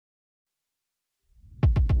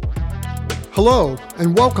Hello,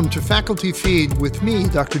 and welcome to Faculty Feed with me,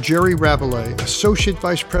 Dr. Jerry Rabelais, Associate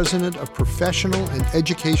Vice President of Professional and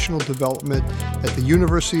Educational Development at the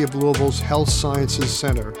University of Louisville's Health Sciences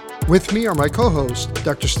Center. With me are my co-hosts,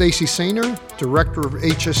 Dr. Stacy Sainer, Director of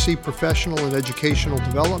HSC Professional and Educational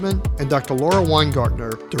Development, and Dr. Laura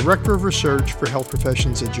Weingartner, Director of Research for Health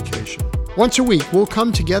Professions Education. Once a week, we'll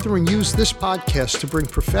come together and use this podcast to bring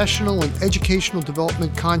professional and educational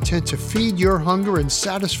development content to feed your hunger and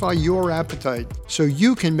satisfy your appetite so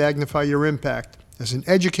you can magnify your impact as an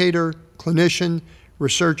educator, clinician,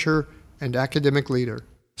 researcher, and academic leader.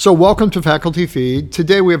 So welcome to Faculty Feed.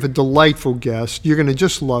 Today we have a delightful guest. You're going to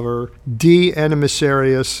just love her. Dee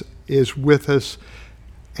Antimisiaris is with us.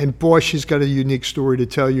 And boy, she's got a unique story to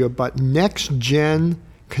tell you about next-gen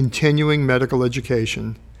continuing medical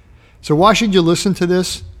education. So why should you listen to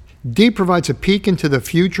this? Dee provides a peek into the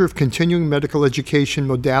future of continuing medical education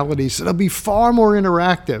modalities that'll be far more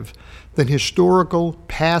interactive than historical,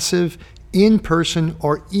 passive, in-person,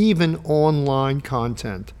 or even online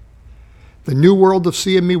content. The new world of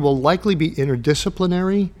CME will likely be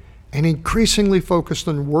interdisciplinary and increasingly focused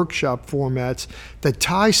on workshop formats that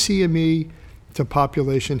tie CME to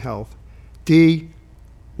population health. Dee,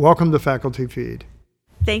 welcome to Faculty Feed.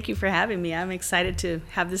 Thank you for having me. I'm excited to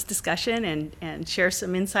have this discussion and share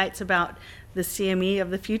some insights about the CME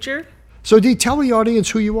of the future. So Dee, tell the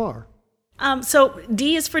audience who you are. So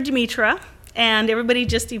D is for Demetra, and everybody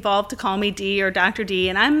just evolved to call me D or Dr. D,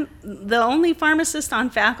 and I'm the only pharmacist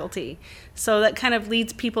on faculty. So that kind of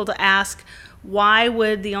leads people to ask, why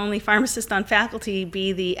would the only pharmacist on faculty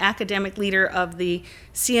be the academic leader of the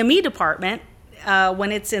CME department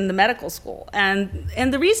when it's in the medical school? And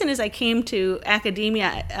the reason is I came to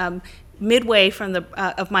academia midway from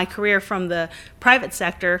of my career from the private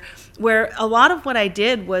sector, where a lot of what I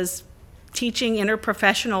did was teaching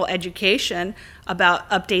interprofessional education about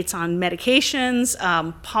updates on medications,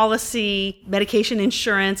 policy, medication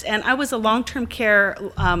insurance, and I was a long-term care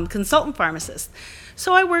consultant pharmacist.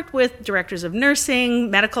 So I worked with directors of nursing,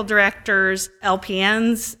 medical directors,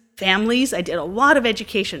 LPNs, families. I did a lot of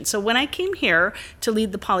education. So when I came here to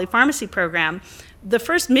lead the polypharmacy program, the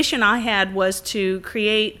first mission I had was to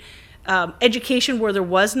create education where there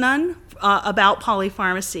was none about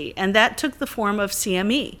polypharmacy, and that took the form of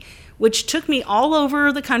CME, which took me all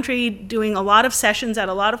over the country doing a lot of sessions at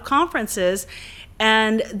a lot of conferences,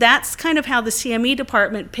 and that's kind of how the CME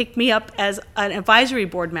department picked me up as an advisory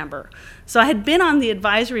board member. So I had been on the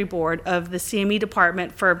advisory board of the CME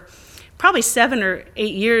department for probably 7 or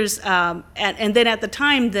 8 years, and then at the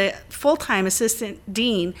time, the full-time assistant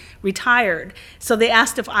dean retired, so they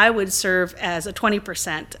asked if I would serve as a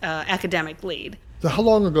 20% academic lead. So how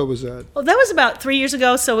long ago was that? Well, that was about 3 years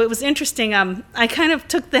ago, so it was interesting. I kind of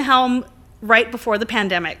took the helm right before the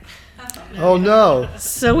pandemic. Oh, no.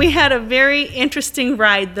 So we had a very interesting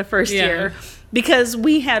ride the first year, because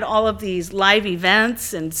we had all of these live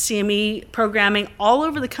events and CME programming all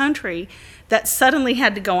over the country that suddenly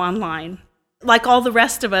had to go online. Like all the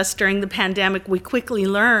rest of us during the pandemic, we quickly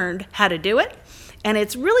learned how to do it, and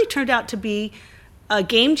it's really turned out to be a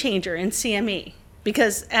game changer in CME,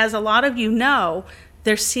 because as a lot of you know,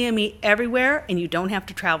 there's CME everywhere, and you don't have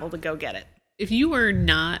to travel to go get it. If you were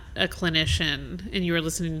not a clinician and you were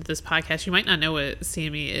listening to this podcast, you might not know what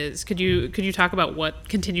CME is. Could you talk about what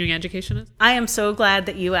continuing education is? I am so glad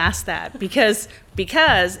that you asked that, because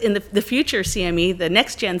in the future CME, the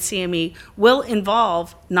next gen CME, will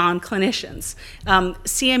involve non-clinicians.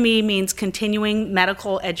 CME means continuing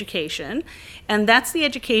medical education, and that's the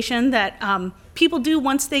education that people do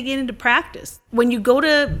once they get into practice. When you go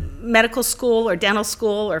to medical school or dental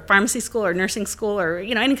school or pharmacy school or nursing school or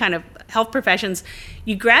any kind of health professions,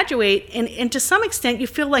 you graduate and to some extent you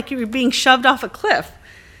feel like you're being shoved off a cliff.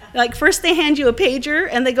 Like first they hand you a pager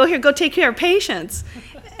and they go take care of patients.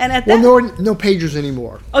 And at that, no pagers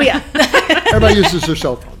anymore. Oh yeah. Everybody uses their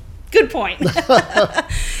cell phone. Good point.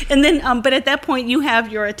 And then, but at that point you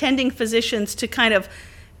have your attending physicians to kind of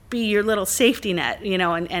be your little safety net,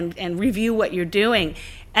 and review what you're doing.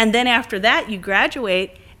 And then after that, you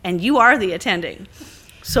graduate and you are the attending.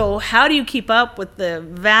 So how do you keep up with the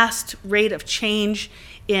vast rate of change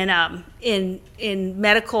in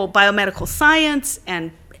biomedical science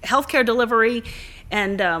and healthcare delivery?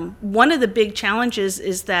 And one of the big challenges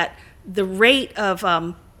is that the rate of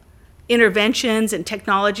interventions and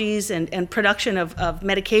technologies and production of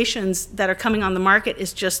medications that are coming on the market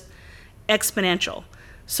is just exponential.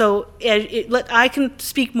 So I can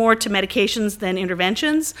speak more to medications than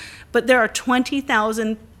interventions, but there are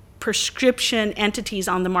 20,000 prescription entities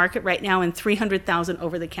on the market right now and 300,000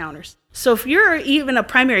 over-the-counters. So if you're even a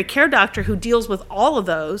primary care doctor who deals with all of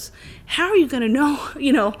those, how are you going to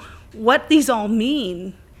know, what these all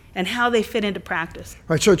mean and how they fit into practice.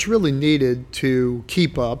 Right, so it's really needed to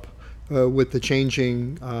keep up with the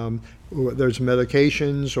changing, there's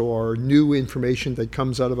medications or new information that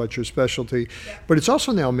comes out about your specialty, but it's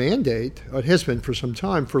also now a mandate, it has been for some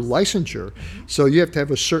time, for licensure. So you have to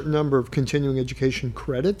have a certain number of continuing education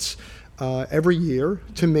credits every year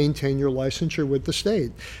to maintain your licensure with the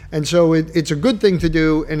state. And so it's a good thing to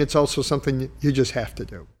do, and it's also something you just have to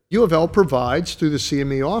do. U of L provides, through the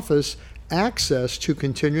CME office, access to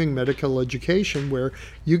continuing medical education where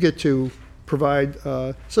you get to provide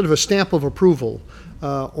sort of a stamp of approval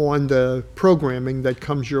on the programming that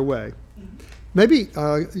comes your way. Maybe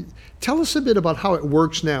tell us a bit about how it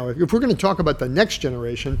works now. If we're going to talk about the next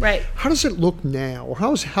generation, right, how does it look now? Or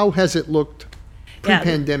how has it looked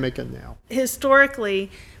pre-pandemic and now?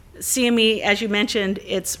 Historically, CME, as you mentioned,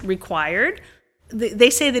 it's required. They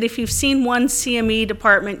say that if you've seen one CME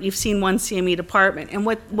department, you've seen one CME department. And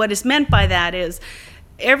what is meant by that is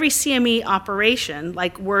every CME operation,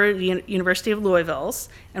 like we're the University of Louisville's,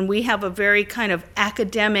 and we have a very kind of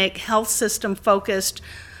academic, health system focused,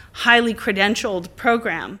 highly credentialed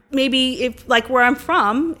program. Maybe if, like where I'm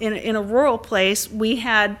from, in a rural place, we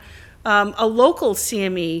had a local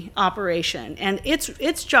CME operation, and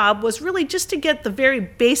its job was really just to get the very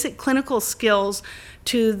basic clinical skills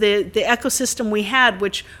to the ecosystem we had,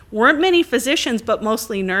 which weren't many physicians, but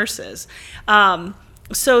mostly nurses.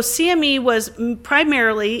 So CME was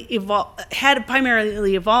primarily evolved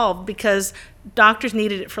because doctors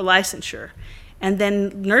needed it for licensure, and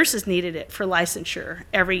then nurses needed it for licensure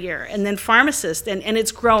every year, and then pharmacists, and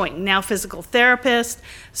it's growing. Now physical therapists,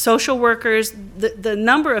 social workers, the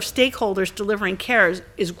number of stakeholders delivering care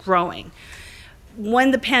is growing.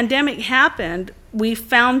 When the pandemic happened, we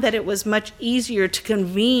found that it was much easier to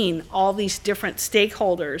convene all these different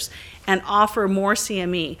stakeholders and offer more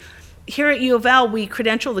CME. Here at U of L, we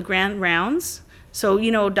credential the grand rounds. So,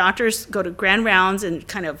 doctors go to grand rounds and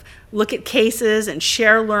kind of look at cases and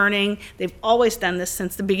share learning. They've always done this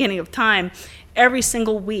since the beginning of time, every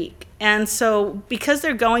single week. And so because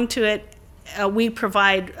they're going to it, we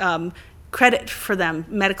provide credit for them,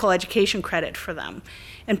 medical education credit for them.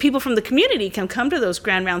 And people from the community can come to those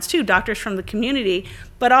grand rounds too, doctors from the community,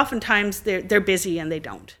 but oftentimes they're busy and they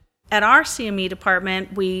don't. At our CME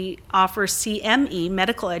department, we offer CME,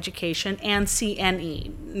 medical education, and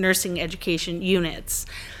CNE, nursing education units.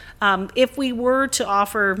 If we were to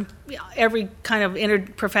offer every kind of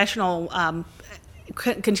interprofessional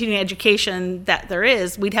continuing education that there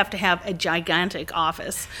is, we'd have to have a gigantic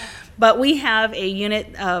office. But we have a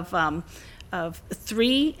unit of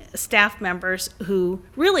 3 staff members who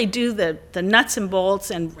really do the nuts and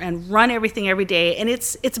bolts and run everything every day. And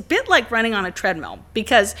it's a bit like running on a treadmill,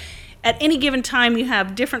 because at any given time you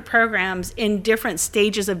have different programs in different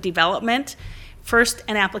stages of development. First,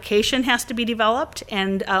 an application has to be developed,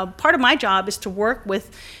 and part of my job is to work with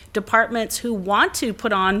departments who want to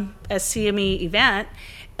put on a CME event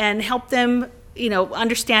and help them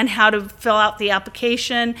understand how to fill out the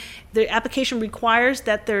application. The application requires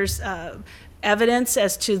that there's evidence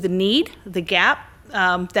as to the need, the gap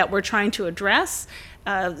that we're trying to address.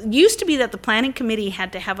 Used to be that the planning committee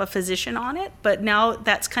had to have a physician on it, but now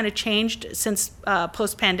that's kind of changed since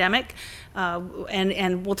post-pandemic,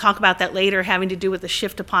 and we'll talk about that later, having to do with the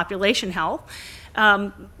shift to population health.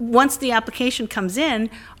 Once the application comes in,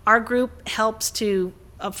 our group helps to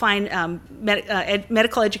find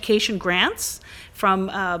medical education grants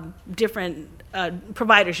from different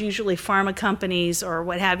providers, usually pharma companies or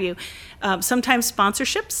what have you, sometimes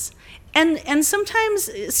sponsorships. And sometimes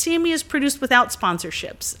CME is produced without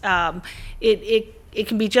sponsorships. It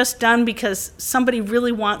can be just done because somebody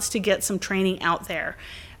really wants to get some training out there.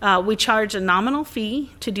 We charge a nominal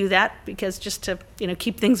fee to do that, because just to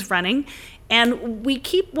keep things running. And we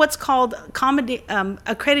keep what's called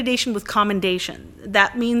accreditation with commendation.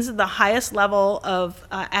 That means the highest level of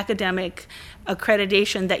academic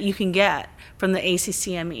accreditation that you can get from the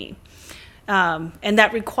ACCME. And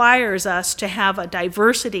that requires us to have a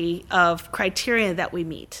diversity of criteria that we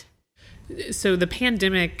meet. So the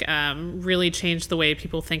pandemic really changed the way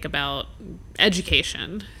people think about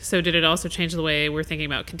education. So did it also change the way we're thinking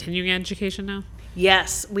about continuing education now?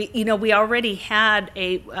 Yes, we already had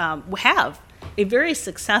have a very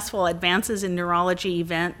successful Advances in Neurology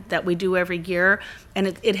event that we do every year,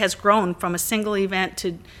 and it has grown from a single event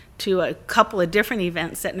to a couple of different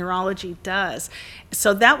events that neurology does.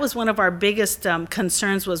 So that was one of our biggest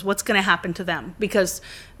concerns, was what's going to happen to them, because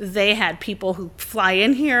they had people who fly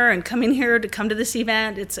in here and come in here to come to this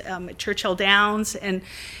event. It's at Churchill Downs, and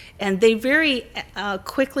they very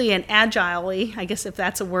quickly and agilely, I guess if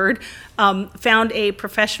that's a word, found a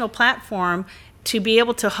professional platform to be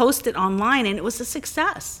able to host it online, and it was a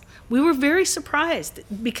success. We were very surprised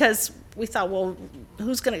because we thought, well,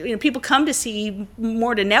 who's going to, people come to see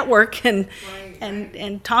more to network and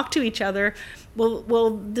talk to each other.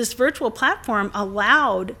 Well, this virtual platform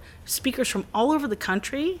allowed speakers from all over the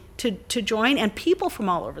country to join, and people from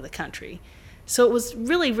all over the country. So it was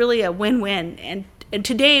really, really a win-win. And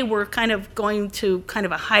today we're kind of going to kind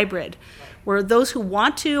of a hybrid, where those who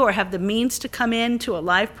want to or have the means to come in to a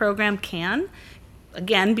live program can,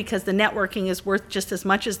 again, because the networking is worth just as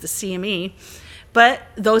much as the CME. But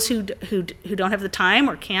those who don't have the time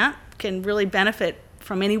or can't can really benefit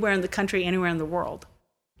from anywhere in the country, anywhere in the world.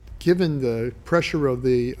 Given the pressure of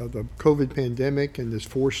the COVID pandemic and this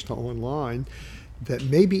force to online, that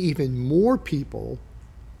maybe even more people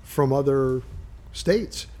from other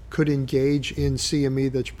states could engage in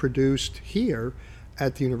CME that's produced here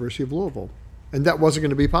at the University of Louisville. And that wasn't going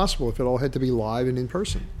to be possible if it all had to be live and in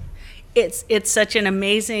person. It's such an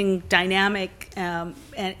amazing dynamic and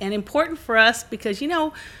important for us because,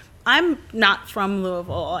 I'm not from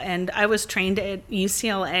Louisville, and I was trained at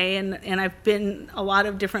UCLA, and I've been a lot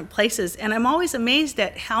of different places, and I'm always amazed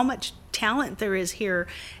at how much talent there is here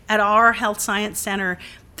at our Health Science Center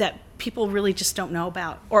that people really just don't know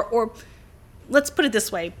about. Or let's put it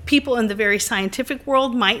this way, people in the very scientific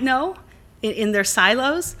world might know in their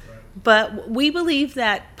silos, but we believe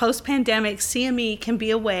that post-pandemic CME can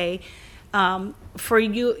be a way for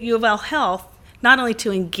U of L Health not only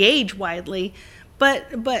to engage widely, but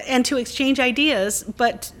and to exchange ideas,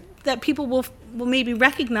 but that people will maybe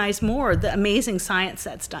recognize more the amazing science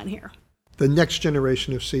that's done here. The next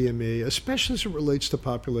generation of CME, especially as it relates to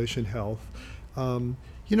population health,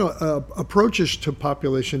 approaches to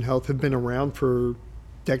population health have been around for a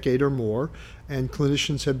decade or more, and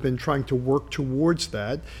clinicians have been trying to work towards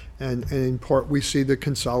that. And in part, we see the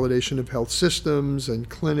consolidation of health systems and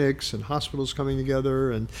clinics and hospitals coming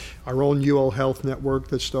together. And our own UL Health network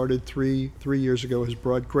that started three years ago has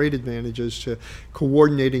brought great advantages to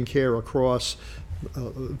coordinating care across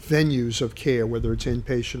venues of care, whether it's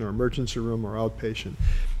inpatient or emergency room or outpatient.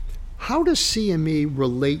 How does CME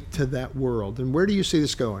relate to that world, and where do you see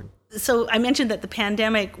this going? So I mentioned that the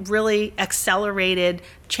pandemic really accelerated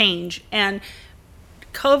change, and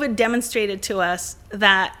COVID demonstrated to us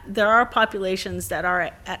that there are populations that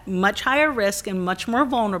are at much higher risk and much more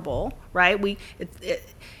vulnerable, right?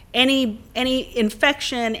 Any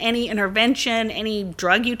infection, any intervention, any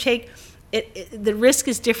drug you take, the risk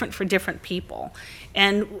is different for different people.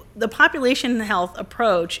 And the population health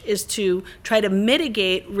approach is to try to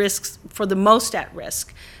mitigate risks for the most at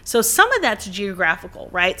risk. So some of that's geographical,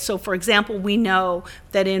 right? So for example, we know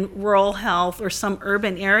that in rural health or some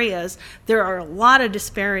urban areas, there are a lot of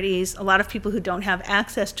disparities, a lot of people who don't have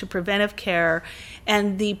access to preventive care,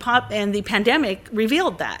 and the pandemic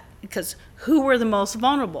revealed that, because who were the most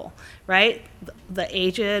vulnerable, right? The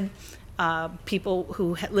aged, people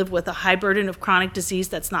who live with a high burden of chronic disease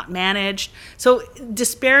that's not managed. So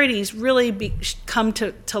disparities really come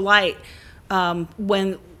to light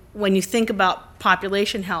when you think about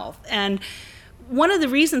population health. And one of the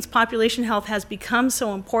reasons population health has become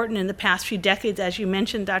so important in the past few decades, as you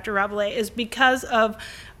mentioned, Dr. Rabelais, is because of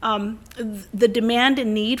the demand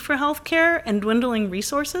and need for healthcare and dwindling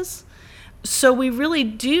resources. So we really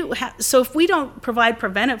do so if we don't provide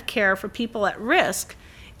preventive care for people at risk,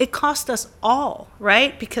 it costs us all,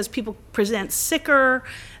 right? Because people present sicker,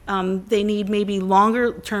 they need maybe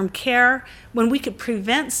longer term care when we could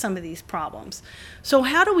prevent some of these problems. So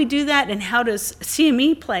how do we do that, and how does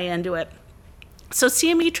CME play into it? So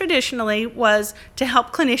CME traditionally was to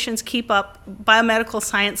help clinicians keep up biomedical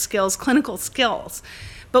science skills, clinical skills.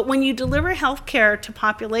 But when you deliver health care to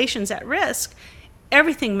populations at risk,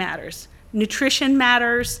 everything matters. Nutrition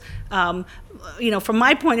matters. From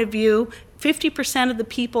my point of view, 50% of the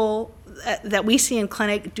people that we see in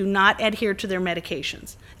clinic do not adhere to their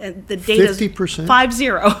medications. And the data 50%?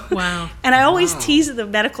 50. Wow. And I always tease the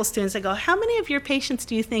medical students. I go, how many of your patients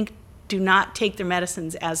do you think do not take their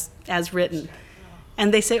medicines as written?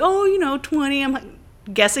 And they say, 20. I'm like,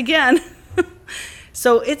 guess again.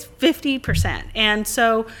 So it's 50%. And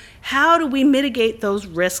so how do we mitigate those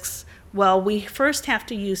risks? Well, we first have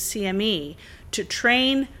to use CME to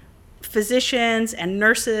train physicians and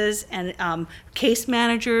nurses and case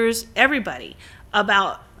managers, everybody,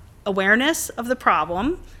 about awareness of the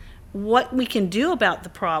problem, what we can do about the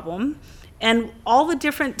problem, and all the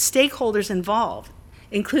different stakeholders involved,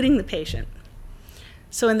 including the patient.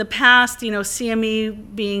 So in the past,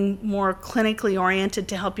 CME being more clinically oriented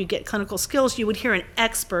to help you get clinical skills, you would hear an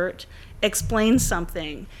expert explain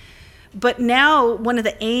something. But now one of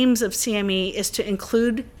the aims of CME is to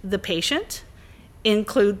include the patient,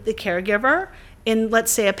 include the caregiver, in,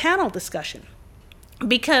 let's say, a panel discussion.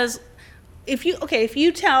 Because if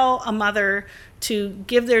you tell a mother to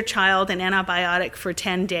give their child an antibiotic for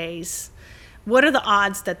 10 days, what are the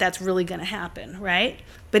odds that that's really going to happen, right?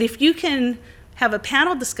 But if you can have a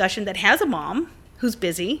panel discussion that has a mom who's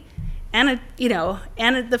busy, and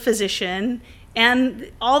the physician,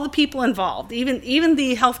 and all the people involved, even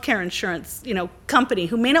the healthcare insurance, company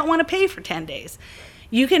who may not want to pay for 10 days,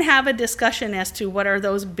 you can have a discussion as to what are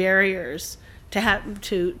those barriers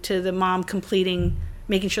to the mom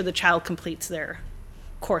making sure the child completes their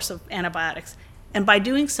course of antibiotics. And by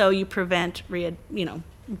doing so, you prevent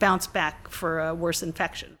bounce back for a worse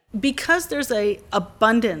infection. Because there's an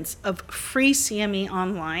abundance of free CME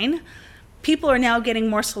online, people are now getting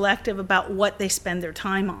more selective about what they spend their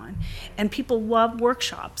time on. And people love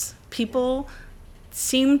workshops. People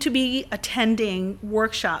seem to be attending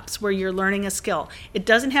workshops where you're learning a skill. It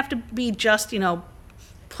doesn't have to be just,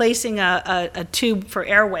 placing a tube for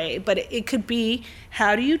airway, but it could be,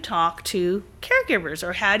 how do you talk to caregivers,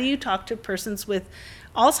 or how do you talk to persons with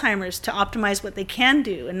Alzheimer's to optimize what they can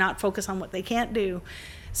do and not focus on what they can't do.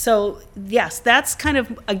 So yes, that's kind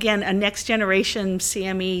of, again, a next generation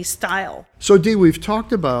CME style. So Dee, we've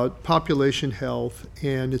talked about population health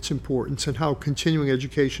and its importance and how continuing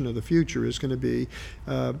education of the future is going to be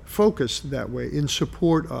focused that way in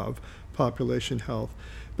support of population health.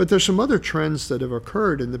 But there's some other trends that have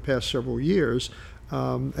occurred in the past several years.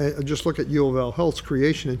 Just look at U of L Health's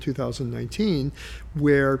creation in 2019,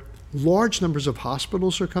 where large numbers of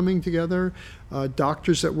hospitals are coming together.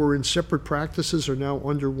 Doctors that were in separate practices are now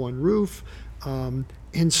under one roof.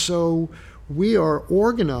 And so we are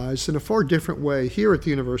organized in a far different way here at the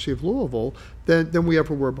University of Louisville than we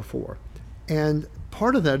ever were before. And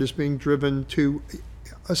part of that is being driven to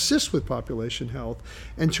assist with population health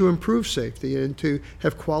and to improve safety and to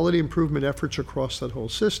have quality improvement efforts across that whole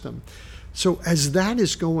system. So as that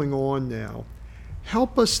is going on now,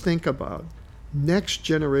 help us think about next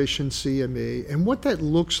generation CME and what that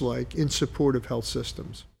looks like in support of health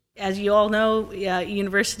systems. As you all know,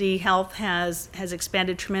 University Health has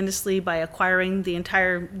expanded tremendously by acquiring the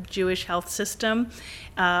entire Jewish health system.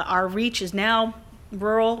 Our reach is now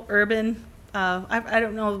rural, urban. I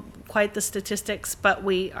don't know quite the statistics, but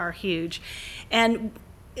we are huge. And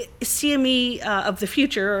CME of the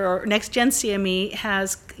future, or next gen CME,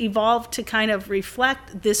 has evolved to kind of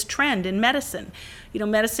reflect this trend in medicine.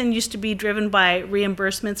 Medicine used to be driven by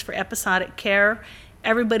reimbursements for episodic care.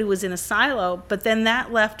 Everybody was in a silo, but then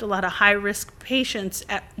that left a lot of high-risk patients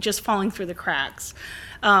just falling through the cracks.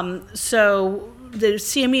 So the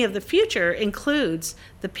CME of the future includes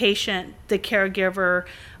the patient, the caregiver,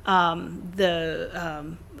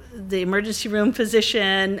 the emergency room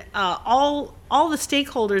physician, all the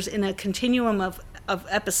stakeholders in a continuum of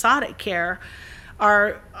episodic care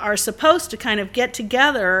are supposed to kind of get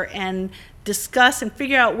together and discuss and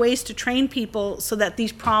figure out ways to train people so that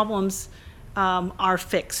these problems are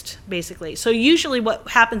fixed, basically. So usually what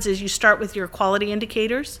happens is you start with your quality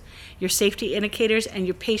indicators, your safety indicators, and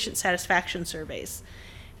your patient satisfaction surveys.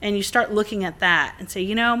 And you start looking at that and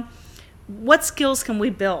say, what skills can we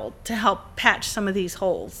build to help patch some of these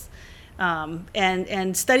holes?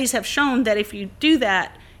 And studies have shown that if you do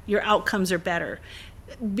that, your outcomes are better.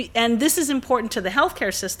 And this is important to the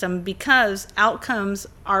healthcare system because outcomes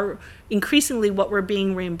are increasingly what we're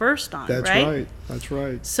being reimbursed on, right? That's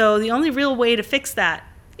right. So the only real way to fix that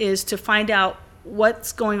is to find out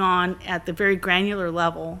what's going on at the very granular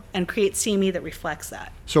level and create CME that reflects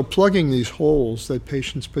that. So plugging these holes that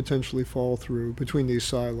patients potentially fall through between these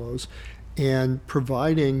silos and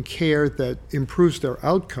providing care that improves their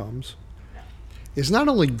outcomes is not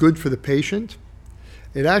only good for the patient,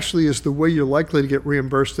 it actually is the way you're likely to get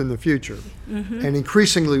reimbursed in the future. Mm-hmm. And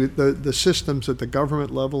increasingly, the systems at the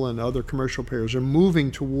government level and other commercial payers are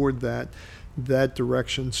moving toward that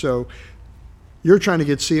direction. So you're trying to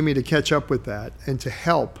get CME to catch up with that and to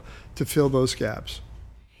help to fill those gaps.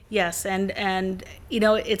 Yes, and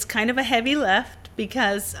it's kind of a heavy lift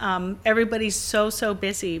because everybody's so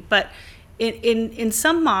busy. But in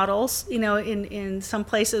some models, in some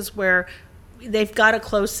places where they've got a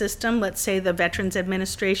closed system, let's say the Veterans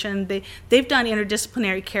Administration, they've done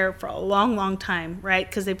interdisciplinary care for a long time, right?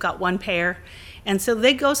 Because they've got one payer. And so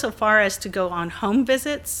they go so far as to go on home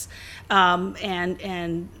visits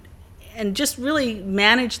and just really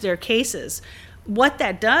manage their cases. What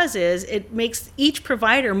that does is it makes each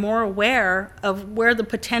provider more aware of where the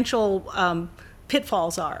potential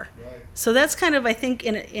pitfalls are. Right. So that's kind of, I think,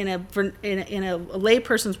 in a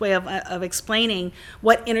layperson's way of explaining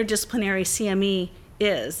what interdisciplinary CME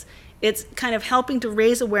is. It's kind of helping to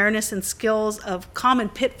raise awareness and skills of common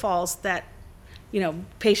pitfalls that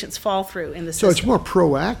patients fall through in the So system. it's more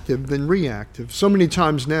proactive than reactive. So many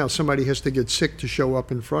times now somebody has to get sick to show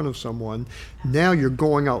up in front of someone. Now you're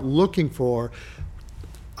going out looking for,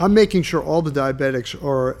 I'm making sure all the diabetics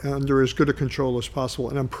are under as good a control as possible,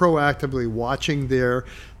 and I'm proactively watching their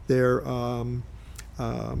Your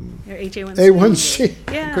HA1C. A1C.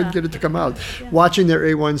 Yeah. I couldn't get it to come out. Yeah. Watching their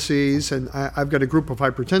A1Cs, and I've got a group of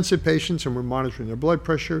hypertensive patients, and we're monitoring their blood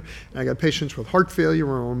pressure. And I got patients with heart failure,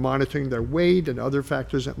 where we're monitoring their weight and other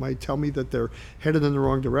factors that might tell me that they're headed in the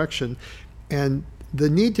wrong direction. And the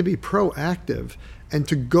need to be proactive and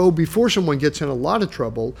to go before someone gets in a lot of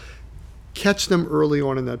trouble, catch them early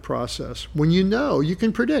on in that process. When you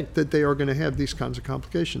can predict that they are going to have these kinds of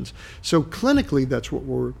complications. So clinically, that's what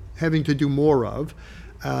we're having to do more of.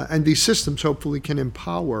 And these systems hopefully can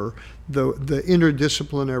empower the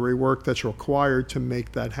interdisciplinary work that's required to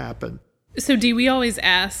make that happen. So, Dee, we always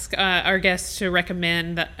ask our guests to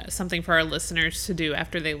recommend something for our listeners to do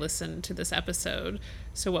after they listen to this episode.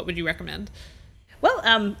 So what would you recommend?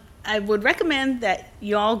 Well, I would recommend that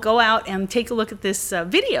you all go out and take a look at this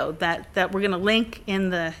video that we're going to link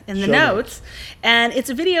in the notes. And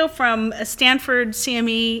it's a video from Stanford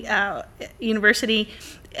CME University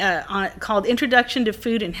called Introduction to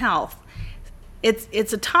Food and Health.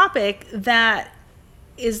 It's a topic that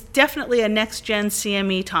is definitely a next-gen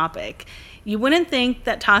CME topic. You wouldn't think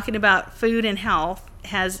that talking about food and health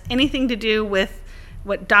has anything to do with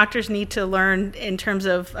what doctors need to learn in terms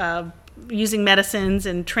of using medicines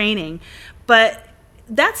and training, but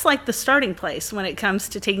that's like the starting place when it comes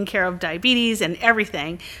to taking care of diabetes and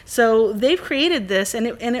everything. So they've created this,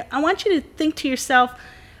 and I want you to think to yourself,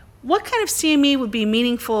 what kind of CME would be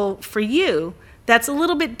meaningful for you that's a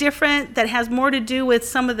little bit different, that has more to do with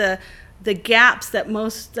some of the gaps that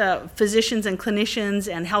most physicians and clinicians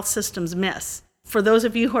and health systems miss. For those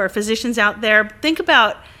of you who are physicians out there, think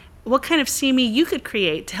about what kind of CME you could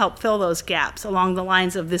create to help fill those gaps along the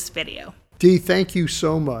lines of this video. Dee, thank you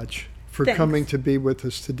so much for Thanks. coming to be with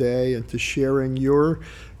us today and to sharing your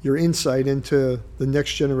insight into the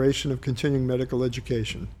next generation of continuing medical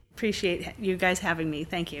education. Appreciate you guys having me.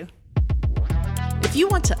 Thank you. If you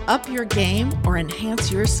want to up your game or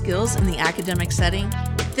enhance your skills in the academic setting,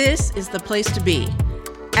 this is the place to be.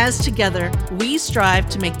 As together, we strive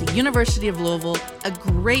to make the University of Louisville a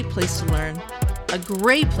great place to learn, a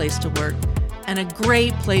great place to work, and a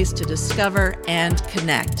great place to discover and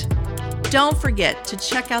connect. Don't forget to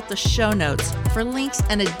check out the show notes for links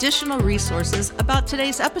and additional resources about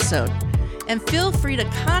today's episode. And feel free to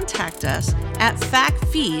contact us at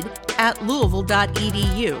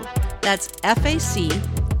facfeed@louisville.edu. That's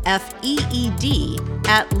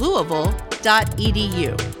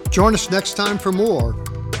FACFEED@louisville.edu. Join us next time for more,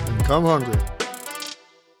 and come hungry.